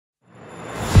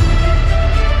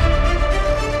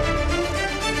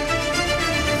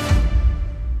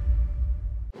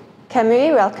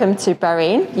Kamui, welcome to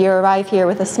Bahrain. You arrive here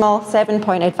with a small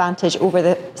 7-point advantage over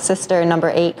the sister number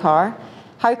 8 car.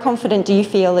 How confident do you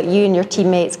feel that you and your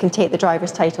teammates can take the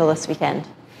driver's title this weekend?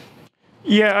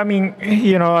 Yeah, I mean,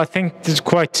 I think there's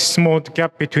quite a small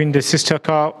gap between the sister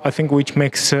car, I think, which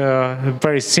makes a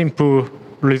very simple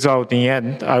result in the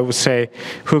end. I would say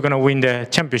who's going to win the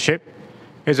championship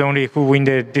is only who win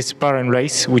this Bahrain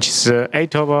race, which is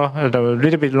 8 hour, a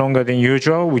little bit longer than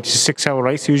usual, which is 6 hour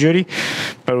race usually,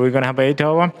 but we're going to have 8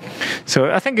 hour. So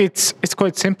I think it's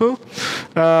quite simple.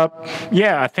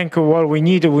 I think what we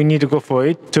need to go for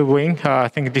it to win. I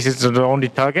think this is the only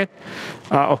target.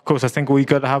 Of course, I think we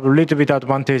got to have a little bit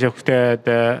advantage of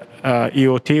the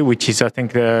EOT, which is, I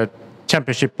think, the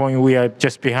championship point. We are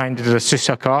just behind the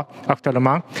sister car after Le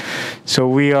Mans, so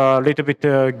we are a little bit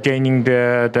gaining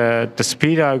the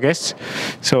speed, I guess.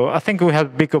 So I think we have a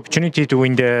big opportunity to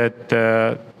win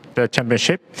the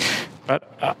championship.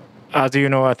 But as you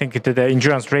know, I think the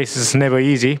endurance race is never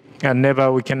easy, and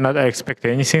never we cannot expect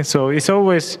anything. So it's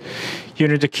always,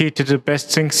 the key to the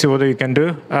best things what you can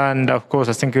do. And of course,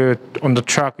 I think on the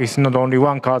track it's not only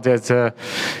one car. There's a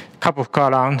couple of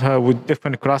cars around with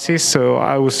different classes. So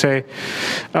I would say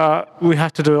we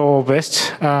have to do our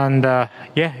best. And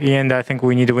in the end, I think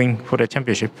we need to win for the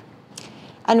championship.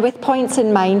 And with points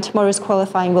in mind, tomorrow's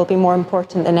qualifying will be more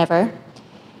important than ever.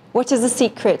 What is the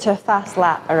secret to a fast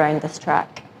lap around this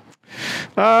track?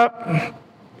 I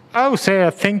would say,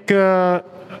 I think,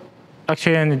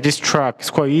 actually on this track, it's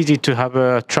quite easy to have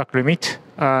a track limit.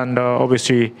 And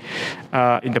obviously,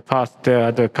 in the past,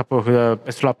 the couple of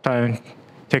best lap time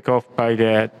take off by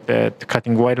the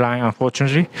cutting white line,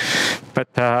 unfortunately. But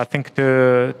I think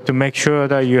to make sure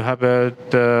that you have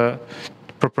the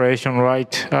preparation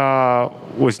right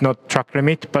with not track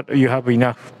limit, but you have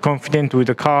enough confidence with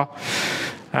the car.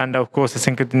 And of course, I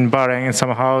think in Bahrain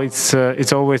somehow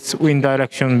it's always wind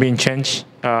direction being changed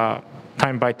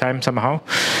time by time somehow.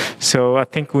 So I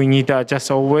think we need that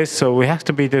just always. So we have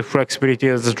to be the flexibility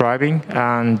as the driving,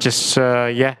 and just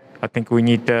I think we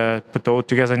need to put all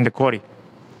together in the quality.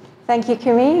 Thank you,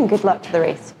 Kamui, and good luck to the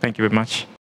race. Thank you very much.